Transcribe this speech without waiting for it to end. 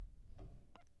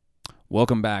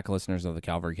Welcome back, listeners of the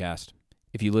Calvary Cast.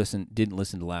 If you didn't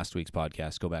listen to last week's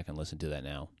podcast, go back and listen to that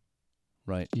now.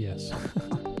 Right? Yes.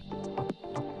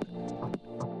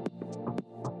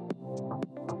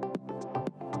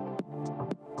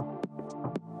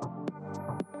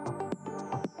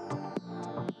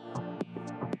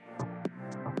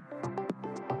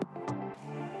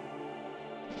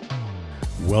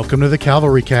 Welcome to the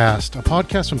Calvary Cast, a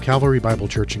podcast from Calvary Bible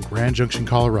Church in Grand Junction,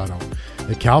 Colorado.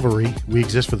 At Calvary, we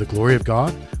exist for the glory of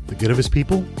God, the good of His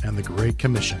people, and the Great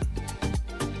Commission.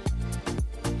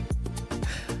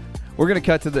 We're going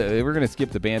to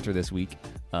skip the banter this week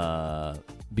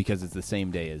because it's the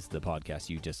same day as the podcast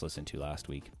you just listened to last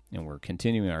week, and we're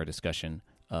continuing our discussion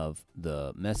of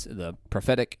the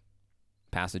prophetic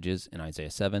passages in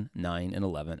Isaiah 7, 9, and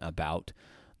 11 about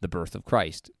the birth of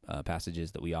Christ,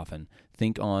 passages that we often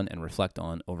think on and reflect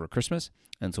on over Christmas,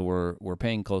 and so we're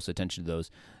paying close attention to those.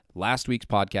 Last week's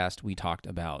podcast, we talked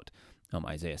about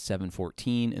Isaiah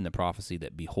 7:14 in the prophecy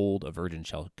that, behold, a virgin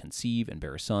shall conceive and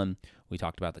bear a son. We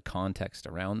talked about the context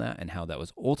around that and how that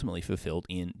was ultimately fulfilled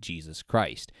in Jesus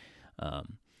Christ.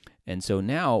 And so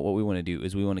now what we want to do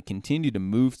is we want to continue to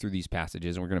move through these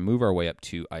passages, and we're going to move our way up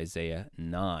to Isaiah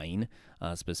 9,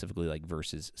 specifically like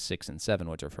verses 6 and 7,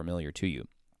 which are familiar to you.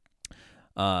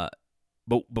 But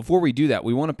before we do that,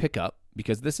 we want to pick up,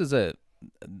 because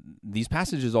these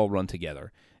passages all run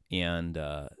together, and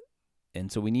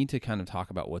so we need to kind of talk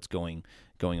about what's going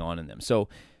on in them. So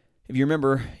if you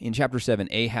remember, in chapter 7,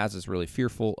 Ahaz is really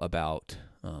fearful about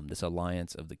this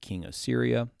alliance of the king of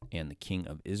Syria and the king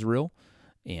of Israel,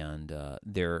 and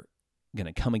they're going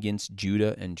to come against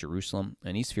Judah and Jerusalem,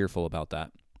 and he's fearful about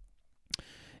that.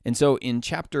 And so in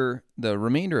the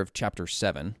remainder of chapter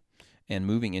 7, and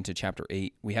moving into chapter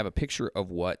 8, we have a picture of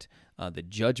what the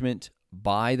judgment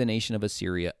by the nation of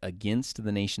Assyria against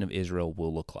the nation of Israel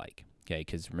will look like. Okay,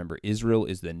 because remember, Israel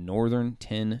is the northern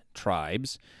 10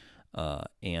 tribes,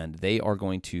 and they are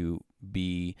going to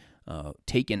be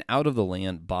taken out of the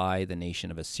land by the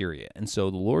nation of Assyria. And so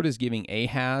the Lord is giving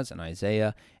Ahaz and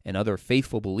Isaiah and other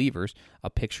faithful believers a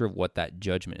picture of what that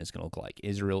judgment is going to look like.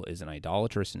 Israel is an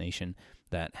idolatrous nation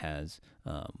that has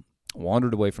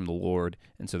wandered away from the Lord,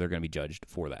 and so they're going to be judged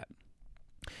for that.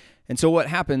 And so what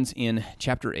happens in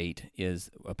chapter 8 is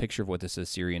a picture of what this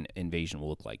Assyrian invasion will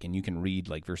look like. And you can read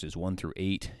like verses 1 through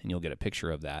 8, and you'll get a picture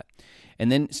of that.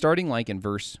 And then starting like in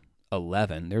verse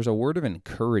 11, there's a word of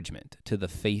encouragement to the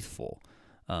faithful,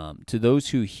 to those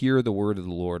who hear the word of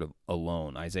the Lord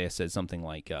alone. Isaiah says something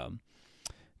like,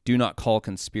 do not call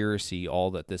conspiracy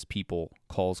all that this people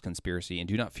calls conspiracy, and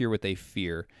do not fear what they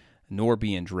fear, nor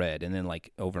be in dread. And then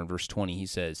like over in verse 20, he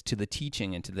says, to the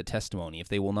teaching and to the testimony, if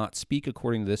they will not speak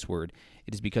according to this word,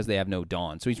 it is because they have no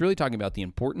dawn. So he's really talking about the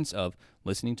importance of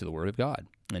listening to the word of God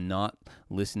and not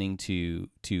listening to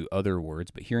other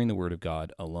words, but hearing the word of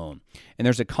God alone. And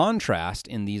there's a contrast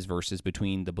in these verses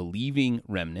between the believing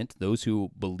remnant, those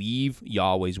who believe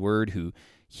Yahweh's word, who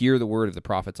hear the word of the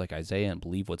prophets like Isaiah and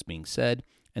believe what's being said,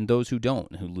 and those who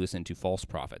don't, who listen to false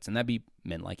prophets. And that'd be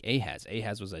men like Ahaz.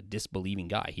 Ahaz was a disbelieving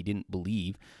guy. He didn't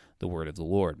believe the word of the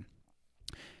Lord.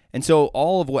 And so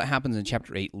all of what happens in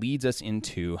chapter 8 leads us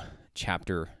into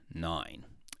chapter 9.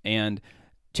 And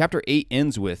chapter 8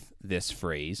 ends with this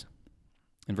phrase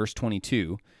in verse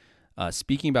 22,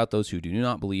 speaking about those who do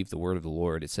not believe the word of the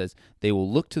Lord. It says, they will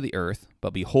look to the earth,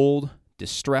 but behold,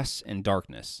 distress and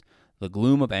darkness, the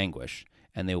gloom of anguish,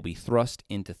 and they will be thrust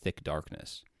into thick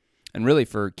darkness. And really,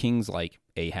 for kings like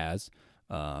Ahaz,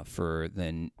 for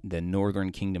the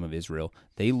northern kingdom of Israel,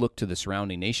 they look to the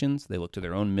surrounding nations. They look to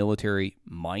their own military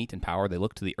might and power. They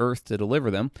look to the earth to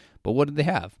deliver them. But what did they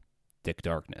have? Thick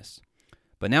darkness.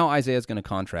 But now Isaiah is going to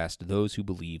contrast those who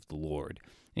believe the Lord.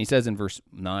 And he says in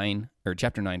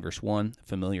chapter 9, verse 1,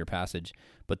 familiar passage,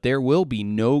 but there will be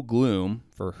no gloom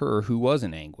for her who was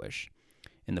in anguish.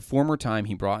 In the former time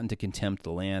he brought into contempt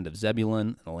the land of Zebulun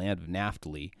and the land of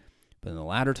Naphtali, but in the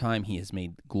latter time he has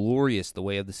made glorious the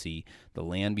way of the sea, the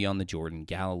land beyond the Jordan,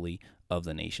 Galilee of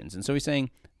the nations. And so he's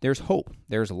saying there's hope,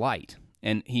 there's light.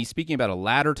 And he's speaking about a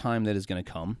latter time that is going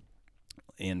to come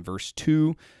in verse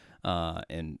 2,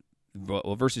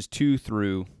 verses 2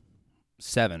 through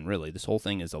 7, really. This whole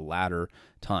thing is a latter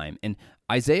time. And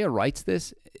Isaiah writes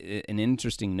this, an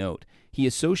interesting note. He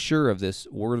is so sure of this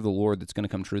word of the Lord that's going to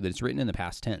come true that it's written in the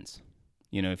past tense.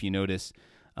 You know, if you notice,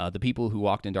 the people who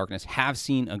walked in darkness have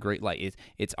seen a great light.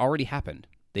 It's already happened.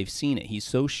 They've seen it. He's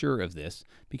so sure of this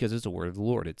because it's the word of the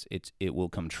Lord. It will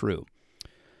come true.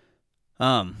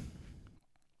 So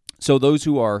those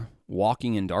who are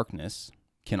walking in darkness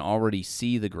can already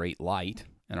see the great light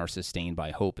and are sustained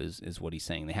by hope is what he's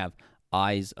saying. They have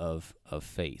eyes of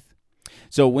faith.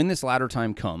 So when this latter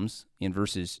time comes, in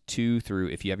verses 2 through,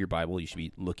 if you have your Bible, you should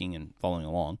be looking and following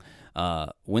along.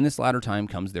 When this latter time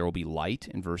comes, there will be light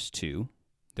in verse 2.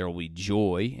 There will be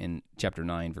joy in chapter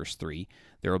 9, verse 3.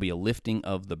 There will be a lifting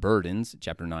of the burdens,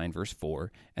 chapter 9, verse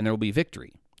 4. And there will be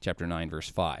victory, chapter 9, verse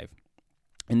 5.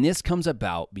 And this comes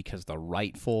about because the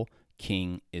rightful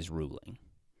king is ruling.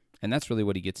 And that's really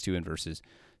what he gets to in verses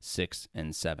 6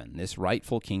 and 7. This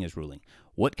rightful king is ruling.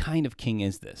 What kind of king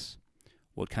is this?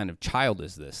 What kind of child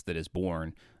is this that is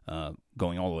born,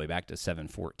 going all the way back to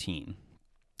 7:14?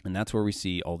 And that's where we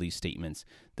see all these statements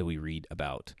that we read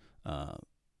about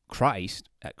Christ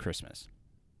at Christmas.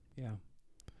 Yeah.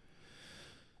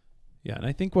 Yeah, and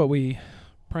I think what we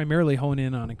primarily hone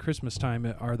in on in Christmas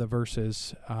time are the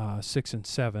verses 6 and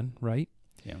 7, right?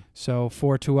 Yeah. So,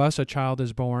 for to us a child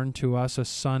is born, to us a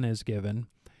son is given,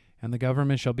 and the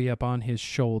government shall be upon his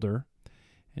shoulder,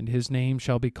 and his name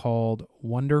shall be called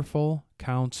Wonderful,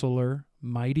 Counselor,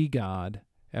 Mighty God,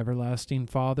 Everlasting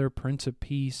Father, Prince of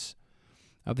Peace.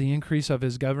 Of the increase of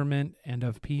his government and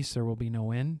of peace there will be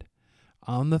no end.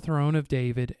 On the throne of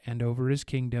David and over his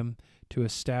kingdom, to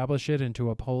establish it and to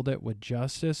uphold it with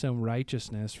justice and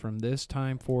righteousness from this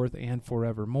time forth and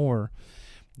forevermore.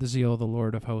 The zeal of the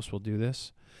Lord of hosts will do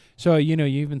this. So, you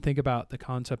even think about the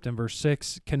concept in verse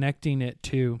 6, connecting it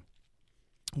to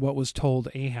what was told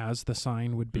Ahaz the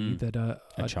sign would be that a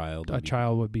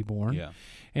child would be born. Yeah.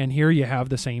 And here you have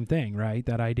the same thing, right?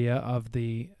 That idea of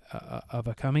of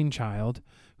a coming child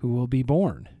who will be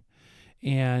born.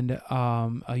 And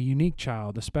a unique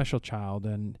child, a special child.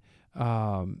 And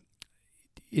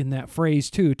in that phrase,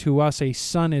 too, to us a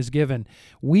son is given.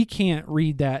 We can't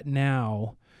read that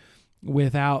now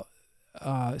without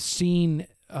seeing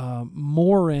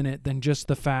more in it than just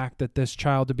the fact that this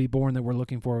child to be born that we're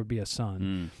looking for would be a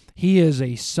son. He is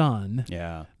a son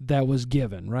that was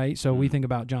given, right? So we think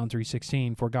about John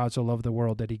 3:16, for God so loved the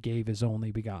world that he gave his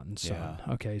only begotten son.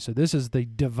 Yeah. Okay, so this is the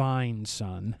divine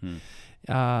son,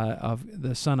 of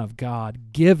the Son of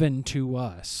God given to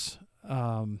us.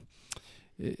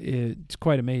 It's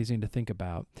quite amazing to think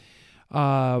about.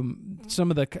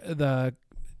 Some of the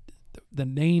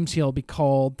names he'll be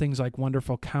called, things like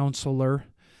Wonderful Counselor,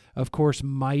 of course,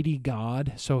 Mighty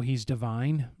God, so he's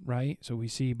divine, right? So we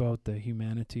see both the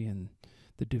humanity and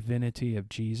the divinity of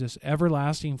Jesus.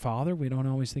 Everlasting Father, we don't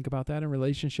always think about that in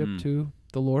relationship to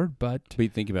the Lord, but we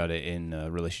think about it in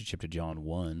relationship to John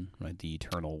 1, right? The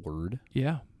eternal Word.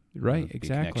 Yeah, right, Big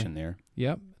exactly. connection there.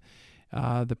 Yep.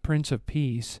 The Prince of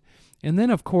Peace. And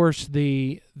then, of course,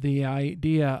 the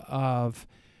idea of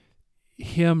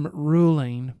him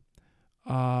ruling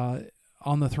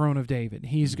on the throne of David.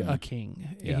 He's a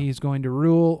king. Yeah. He's going to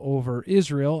rule over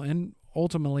Israel and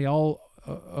ultimately all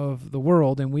of the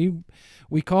world. And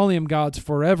we call him God's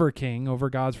forever king over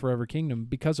God's forever kingdom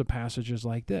because of passages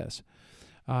like this.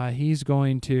 He's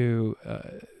going to,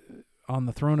 on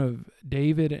the throne of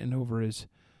David and over his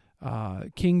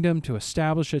kingdom, to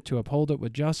establish it, to uphold it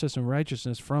with justice and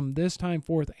righteousness from this time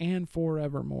forth and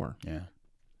forevermore. Yeah.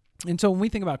 And so when we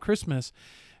think about Christmas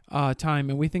time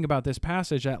and we think about this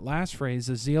passage, that last phrase,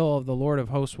 the zeal of the Lord of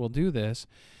hosts will do this,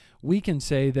 we can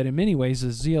say that in many ways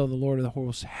the zeal of the Lord of the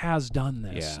hosts has done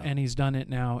this, and he's done it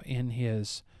now in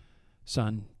his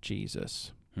Son,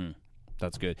 Jesus.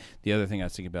 That's good. The other thing I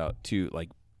was thinking about, too, like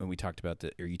when we talked about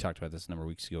or you talked about this a number of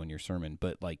weeks ago in your sermon,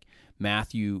 but like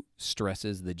Matthew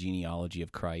stresses the genealogy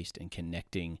of Christ and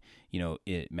connecting,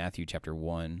 Matthew chapter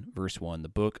 1, verse 1, the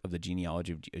book of the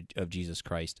genealogy of Jesus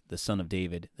Christ, the son of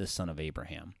David, the son of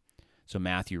Abraham. So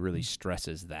Matthew really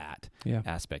stresses that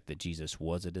aspect, that Jesus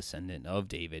was a descendant of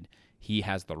David. He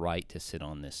has the right to sit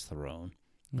on this throne,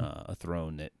 a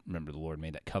throne that, remember, the Lord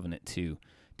made that covenant to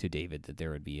David, that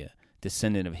there would be a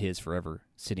descendant of his forever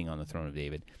sitting on the throne of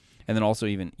David. And then also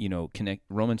even, connect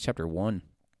Romans chapter 1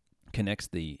 connects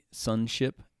the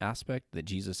sonship aspect, that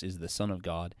Jesus is the Son of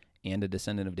God and a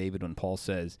descendant of David, when Paul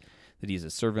says that he is a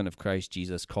servant of Christ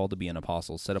Jesus, called to be an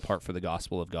apostle, set apart for the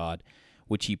gospel of God,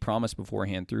 which he promised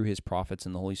beforehand through his prophets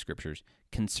in the Holy Scriptures,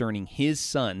 concerning his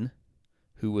Son,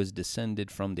 who was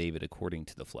descended from David according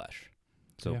to the flesh.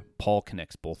 So Paul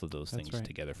connects both of those things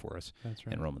together for us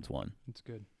in Romans 1. That's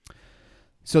good.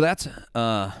 So that's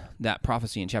that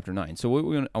prophecy in chapter 9.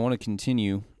 So I want to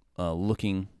continue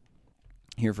looking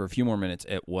here for a few more minutes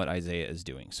at what Isaiah is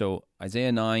doing. So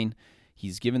Isaiah 9,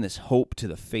 he's given this hope to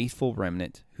the faithful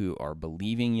remnant who are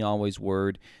believing Yahweh's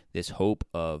word, this hope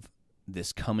of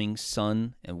this coming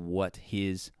son and what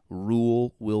his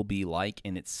rule will be like.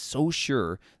 And it's so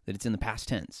sure that it's in the past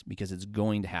tense because it's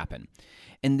going to happen.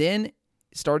 And then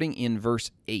starting in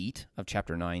verse 8 of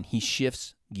chapter 9, he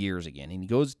shifts gears again, and he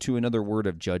goes to another word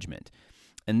of judgment.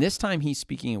 And this time he's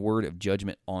speaking a word of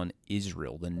judgment on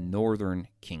Israel, the northern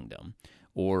kingdom,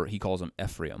 or he calls them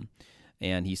Ephraim.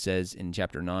 And he says in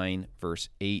chapter 9, verse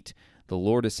 8, the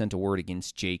Lord has sent a word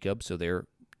against Jacob, so they're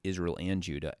Israel and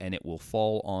Judah, and it will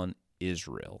fall on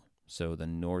Israel, so the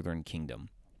northern kingdom.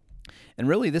 And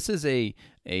really, this is a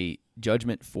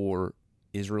judgment for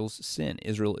Israel's sin.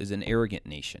 Israel is an arrogant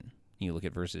nation. You look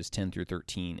at verses 10 through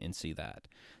 13 and see that.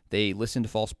 They listen to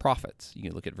false prophets. You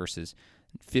can look at verses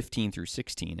 15 through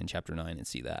 16 in chapter 9 and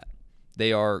see that.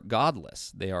 They are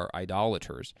godless. They are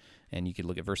idolaters. And you could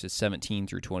look at verses 17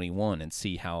 through 21 and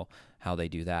see how they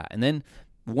do that. And then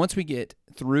once we get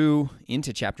through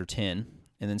into chapter 10,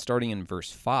 and then starting in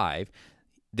verse 5,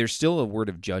 there's still a word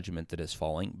of judgment that is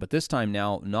falling, but this time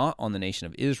now not on the nation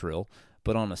of Israel,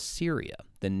 but on Assyria,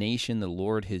 the nation the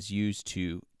Lord has used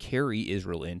to carry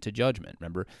Israel into judgment.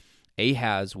 Remember,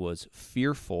 Ahaz was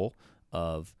fearful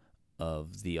of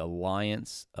the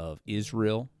alliance of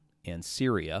Israel and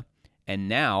Syria, and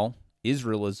now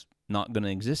Israel is not going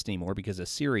to exist anymore because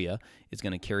Assyria is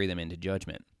going to carry them into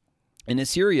judgment. In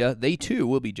Assyria, they too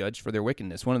will be judged for their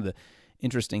wickedness. One of the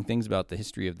interesting things about the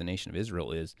history of the nation of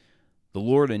Israel is the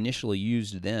Lord initially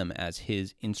used them as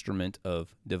his instrument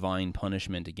of divine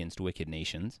punishment against wicked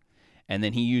nations, and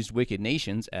then he used wicked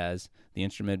nations as the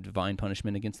instrument of divine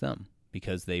punishment against them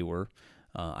because they were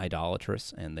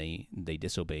idolatrous and they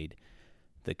disobeyed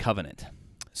the covenant.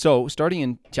 So, starting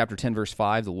in chapter 10, verse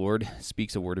 5, the Lord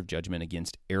speaks a word of judgment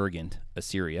against arrogant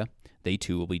Assyria. They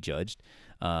too will be judged.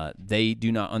 They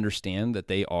do not understand that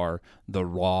they are the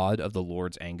rod of the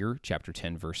Lord's anger. Chapter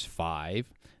 10, verse 5.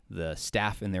 The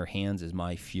staff in their hands is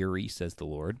my fury, says the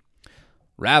Lord.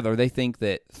 Rather, they think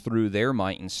that through their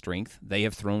might and strength, they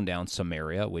have thrown down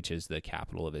Samaria, which is the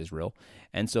capital of Israel.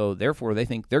 And so, therefore, they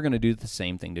think they're going to do the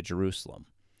same thing to Jerusalem.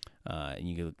 And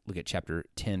you can look at chapter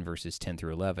 10, verses 10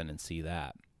 through 11 and see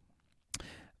that.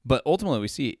 But ultimately, we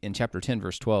see in chapter 10,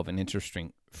 verse 12, an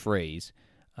interesting phrase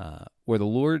where the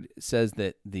Lord says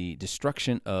that the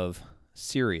destruction of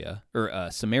Samaria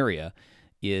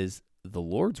is the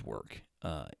Lord's work.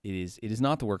 It is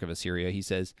not the work of Assyria. He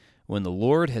says, when the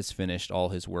Lord has finished all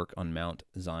his work on Mount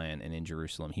Zion and in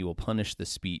Jerusalem, he will punish the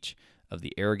speech of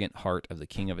the arrogant heart of the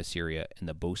king of Assyria and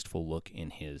the boastful look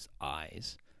in his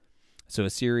eyes. So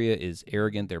Assyria is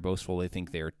arrogant, they're boastful, they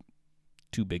think they're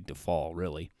too big to fall,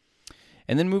 really.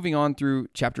 And then moving on through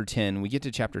chapter 10, we get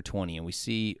to chapter 20, and we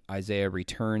see Isaiah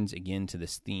returns again to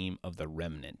this theme of the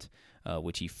remnant,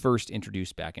 which he first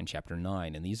introduced back in chapter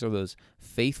 9. And these are those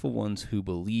faithful ones who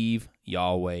believe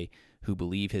Yahweh, who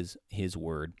believe his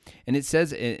word. And it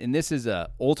says, and this is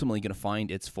ultimately going to find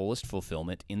its fullest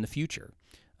fulfillment in the future.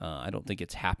 I don't think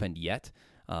it's happened yet.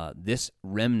 This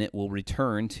remnant will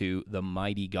return to the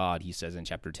mighty God, he says in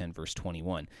chapter 10, verse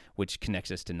 21, which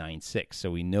connects us to 9:6.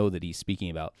 So we know that he's speaking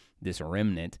about this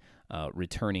remnant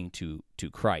returning to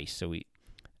Christ. So we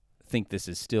think this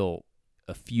is still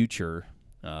a future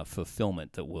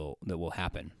fulfillment that will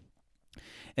happen.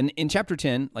 And in chapter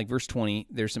 10, like verse 20,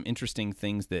 there's some interesting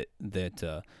things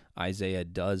that Isaiah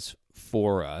does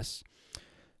for us.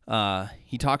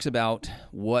 He talks about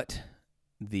what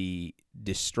the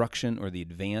destruction or the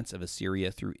advance of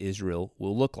Assyria through Israel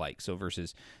will look like. So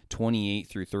verses 28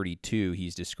 through 32,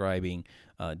 he's describing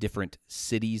different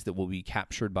cities that will be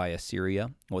captured by Assyria,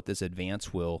 what this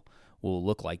advance will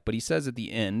look like. But he says at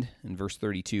the end, in verse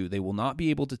 32, they will not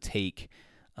be able to take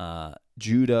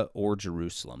Judah or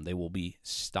Jerusalem. They will be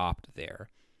stopped there.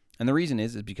 And the reason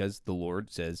is because the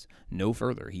Lord says no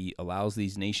further. He allows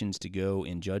these nations to go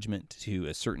in judgment to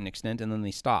a certain extent, and then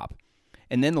they stop.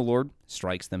 And then the Lord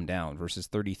strikes them down. Verses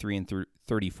 33 and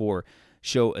 34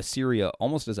 show Assyria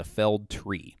almost as a felled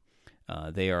tree.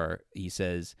 He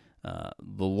says,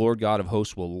 the Lord God of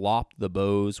hosts will lop the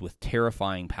boughs with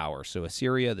terrifying power. So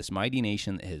Assyria, this mighty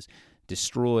nation that has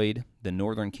destroyed the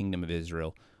northern kingdom of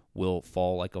Israel, will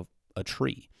fall like a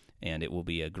tree. And it will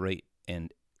be a great and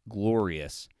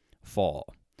glorious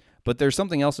fall. But there's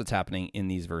something else that's happening in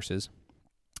these verses,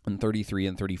 in 33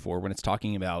 and 34, when it's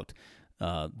talking about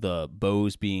the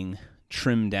boughs being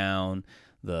trimmed down,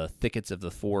 the thickets of the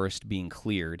forest being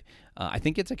cleared. I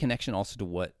think it's a connection also to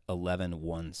what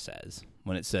 11:1 says,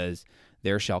 when it says,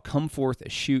 there shall come forth a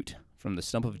shoot from the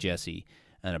stump of Jesse,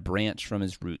 and a branch from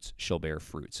his roots shall bear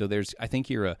fruit. So there's, I think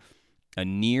here, a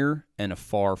near and a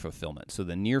far fulfillment. So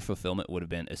the near fulfillment would have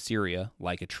been Assyria,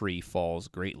 like a tree, falls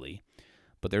greatly.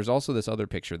 But there's also this other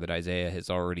picture that Isaiah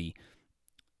has already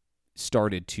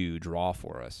started to draw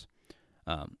for us.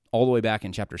 All the way back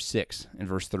in chapter 6, in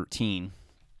verse 13,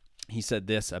 he said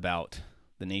this about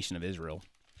the nation of Israel.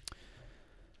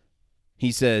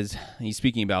 He says, he's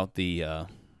speaking about the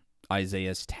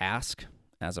Isaiah's task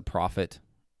as a prophet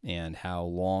and how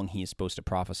long he is supposed to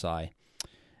prophesy.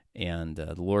 And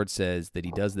the Lord says that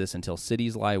he does this until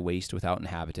cities lie waste without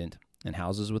inhabitant, and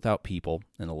houses without people,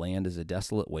 and the land is a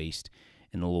desolate waste.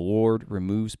 And the Lord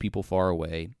removes people far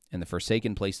away, and the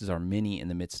forsaken places are many in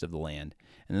the midst of the land.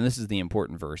 And then this is the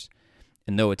important verse.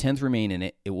 And though a tenth remain in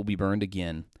it, it will be burned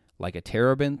again, like a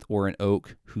terebinth or an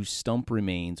oak whose stump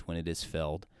remains when it is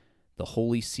felled. The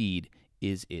holy seed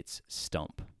is its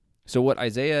stump. So what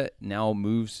Isaiah now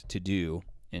moves to do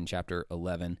in chapter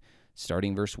 11,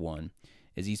 starting verse 1,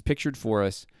 is he's pictured for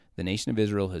us the nation of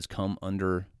Israel has come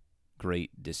under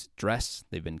great distress.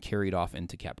 They've been carried off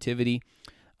into captivity.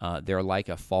 They're like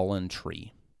a fallen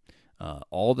tree.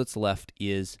 All that's left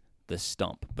is the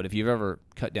stump. But if you've ever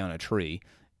cut down a tree,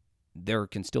 there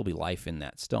can still be life in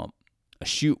that stump. A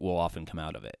shoot will often come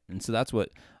out of it. And so that's what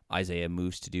Isaiah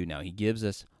moves to do now. He gives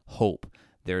us hope.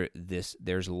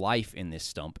 There's life in this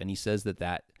stump, and he says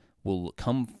that will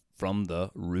come from the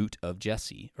root of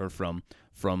Jesse, or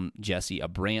from Jesse, a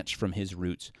branch from his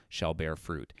roots shall bear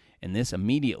fruit. And this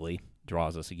immediately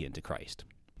draws us again to Christ.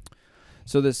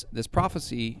 So this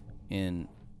prophecy in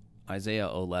Isaiah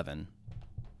 11,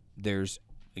 there's,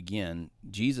 again,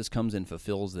 Jesus comes and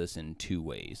fulfills this in two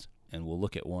ways. And we'll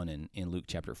look at one in Luke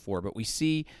chapter 4. But we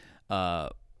see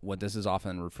what this is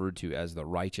often referred to as the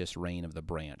righteous reign of the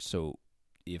branch. So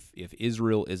if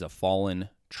Israel is a fallen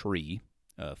tree,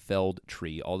 a felled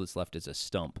tree, all that's left is a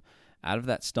stump. Out of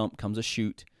that stump comes a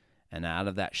shoot, and out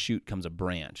of that shoot comes a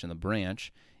branch, and the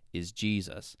branch is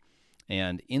Jesus.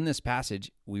 And in this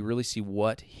passage, we really see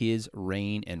what his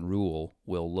reign and rule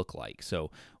will look like.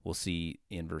 So we'll see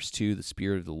in verse 2, the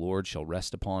Spirit of the Lord shall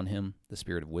rest upon him, the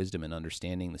Spirit of wisdom and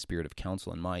understanding, the Spirit of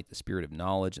counsel and might, the Spirit of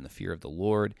knowledge and the fear of the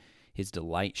Lord. His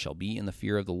delight shall be in the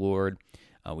fear of the Lord.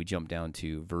 We jump down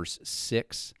to verse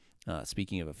 6,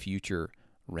 speaking of a future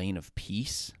reign of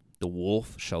peace. The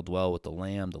wolf shall dwell with the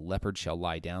lamb, the leopard shall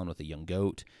lie down with the young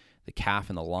goat, the calf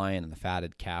and the lion and the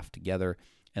fatted calf together,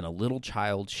 and a little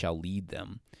child shall lead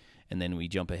them. And then we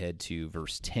jump ahead to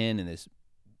verse 10 in this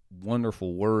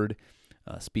wonderful word,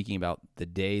 speaking about the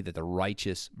day that the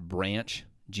righteous branch,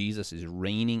 Jesus, is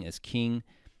reigning as king.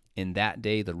 In that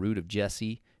day the root of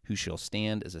Jesse, who shall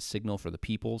stand as a signal for the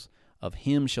peoples, of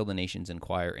him shall the nations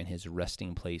inquire, and his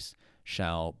resting place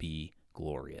shall be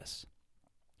glorious.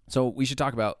 So we should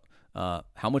talk about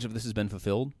how much of this has been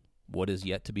fulfilled, what is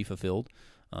yet to be fulfilled,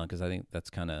 because I think that's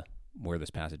kind of where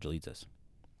this passage leads us.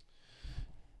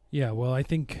 Yeah, well, I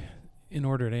think in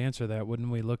order to answer that, wouldn't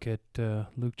we look at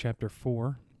Luke chapter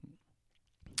 4?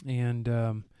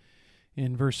 And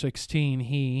in verse 16,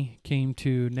 he came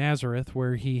to Nazareth,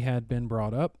 where he had been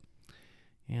brought up.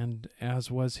 And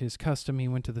as was his custom, he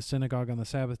went to the synagogue on the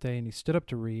Sabbath day, and he stood up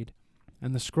to read.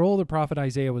 And the scroll of the prophet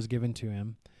Isaiah was given to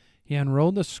him. He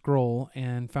unrolled the scroll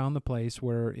and found the place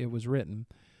where it was written,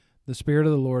 "The Spirit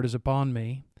of the Lord is upon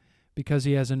me, because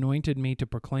he has anointed me to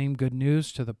proclaim good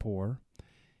news to the poor.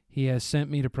 He has sent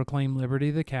me to proclaim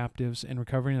liberty to the captives and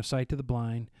recovering of sight to the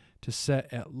blind, to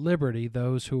set at liberty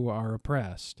those who are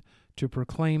oppressed, to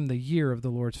proclaim the year of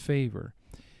the Lord's favor."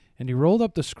 And he rolled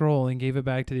up the scroll and gave it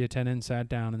back to the attendant and sat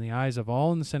down, and the eyes of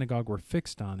all in the synagogue were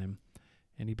fixed on him.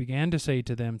 And he began to say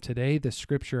to them, "Today the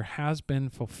scripture has been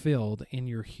fulfilled in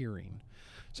your hearing."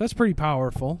 So that's pretty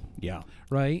powerful. Yeah.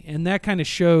 Right? And that kind of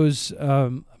shows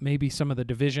maybe some of the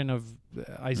division of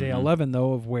Isaiah 11,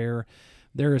 though, of where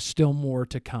there is still more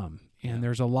to come. And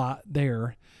there's a lot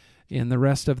there in the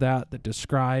rest of that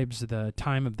describes the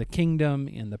time of the kingdom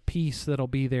and the peace that'll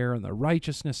be there and the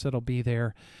righteousness that'll be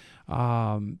there.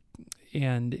 And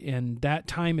that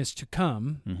time is to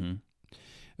come. Mm-hmm.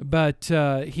 But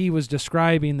he was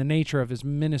describing the nature of his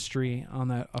ministry on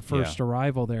that first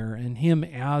arrival there, and him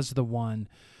as the one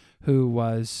who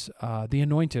was the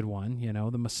anointed one,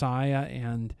 the Messiah,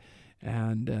 and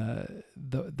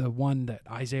the one that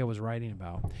Isaiah was writing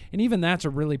about. And even that's a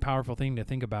really powerful thing to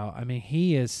think about. I mean,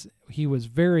 he was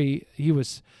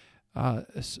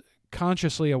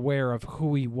consciously aware of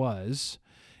who he was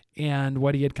and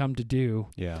what he had come to do.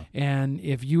 Yeah. And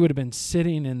if you would have been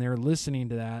sitting in there listening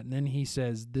to that, and then he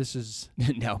says, "This is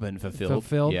now been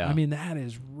fulfilled." Yeah. I mean, that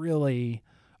is really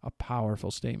a powerful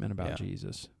statement about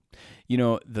Jesus.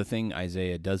 The thing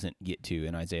Isaiah doesn't get to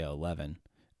in Isaiah 11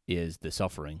 is the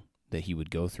suffering that he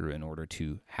would go through in order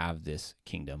to have this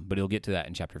kingdom. But he'll get to that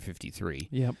in chapter 53.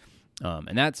 Yep.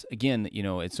 And that's, again,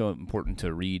 it's so important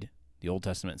to read the Old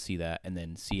Testament, see that, and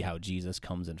then see how Jesus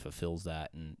comes and fulfills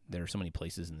that. And there are so many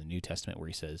places in the New Testament where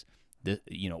he says, this,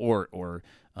 or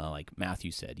like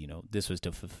Matthew said, this was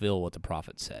to fulfill what the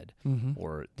prophet said,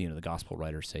 or the gospel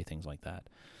writers say things like that.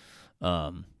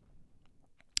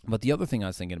 But the other thing I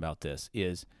was thinking about this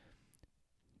is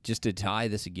just to tie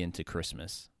this again to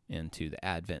Christmas. into the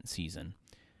Advent season,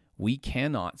 we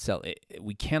cannot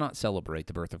celebrate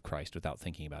the birth of Christ without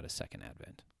thinking about his second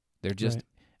advent. They're just Right.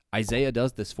 Isaiah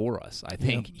does this for us. I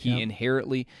think Yep, he yep.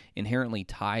 inherently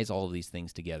ties all of these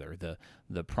things together.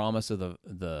 The promise of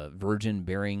the virgin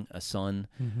bearing a son,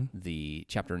 Mm-hmm. the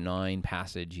chapter 9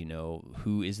 passage,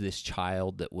 who is this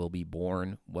child that will be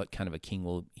born? What kind of a king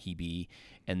will he be?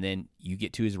 And then you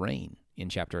get to his reign in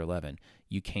chapter 11.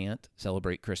 You can't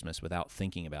celebrate Christmas without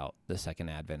thinking about the second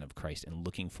advent of Christ and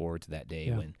looking forward to that day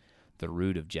Yeah. when the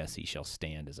root of Jesse shall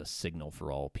stand as a signal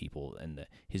for all people, and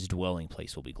his dwelling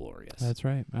place will be glorious. That's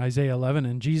right. Isaiah 11,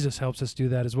 and Jesus helps us do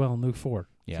that as well in Luke 4,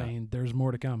 Yeah. saying there's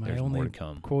more to come. There's I only more to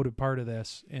come. quoted part of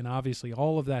this, and obviously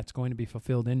all of that's going to be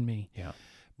fulfilled in me, Yeah.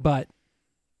 but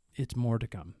it's more to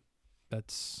come.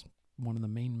 That's one of the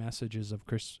main messages of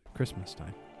Christmas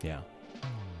time. Yeah.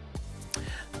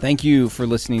 Thank you for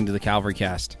listening to the Calvary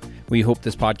Cast. We hope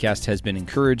this podcast has been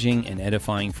encouraging and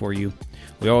edifying for you.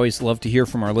 We always love to hear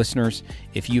from our listeners.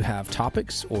 If you have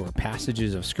topics or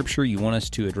passages of Scripture you want us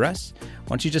to address, why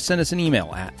don't you just send us an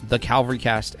email at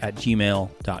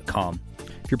thecalvarycast@gmail.com.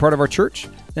 If you're part of our church,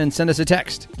 then send us a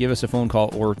text, give us a phone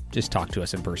call, or just talk to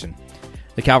us in person.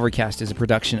 The Calvary Cast is a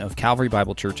production of Calvary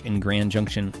Bible Church in Grand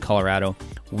Junction, Colorado.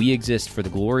 We exist for the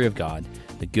glory of God,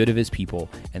 the good of his people,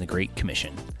 and the Great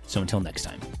Commission. So until next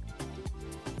time.